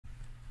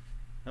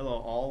Hello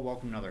all,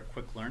 welcome to another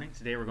quick learning.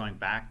 Today we're going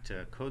back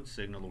to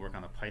CodeSignal to work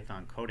on the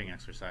Python coding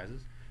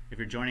exercises. If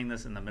you're joining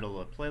this in the middle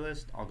of the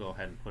playlist, I'll go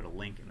ahead and put a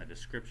link in the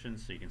description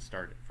so you can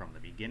start from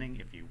the beginning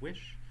if you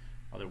wish.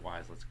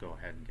 Otherwise, let's go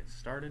ahead and get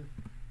started.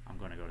 I'm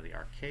going to go to the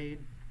arcade.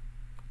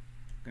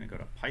 I'm going to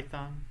go to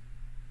Python.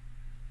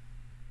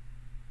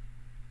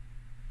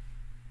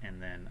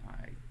 And then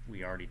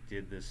we already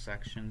did this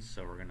section,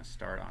 so we're going to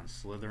start on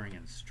slithering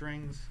and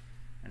strings.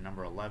 And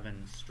number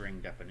 11,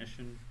 string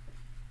definition.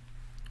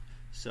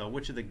 So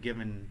which of the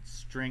given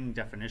string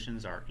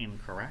definitions are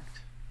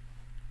incorrect?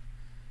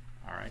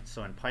 Alright,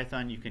 so in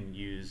Python you can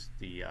use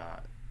the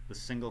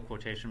single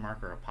quotation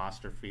mark or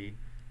apostrophe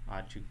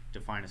to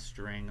define a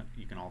string.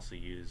 You can also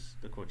use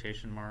the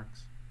quotation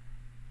marks,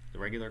 the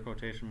regular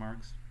quotation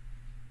marks.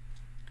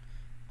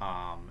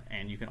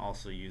 And you can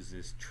also use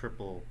this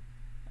triple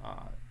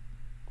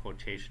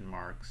quotation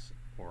marks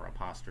or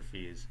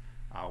apostrophes.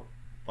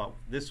 But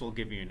this will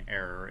give you an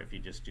error if you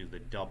just do the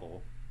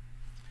double.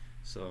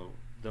 So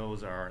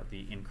those are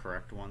the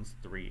incorrect ones,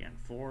 3 and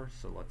 4.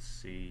 So let's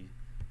see.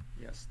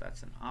 Yes,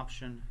 that's an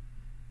option.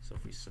 So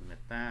if we submit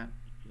that,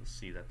 you'll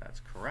see that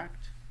that's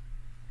correct.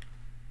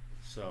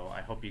 So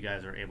I hope you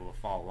guys are able to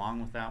follow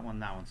along with that one.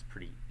 That one's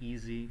pretty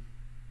easy.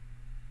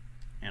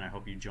 And I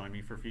hope you join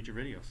me for future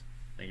videos.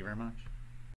 Thank you very much.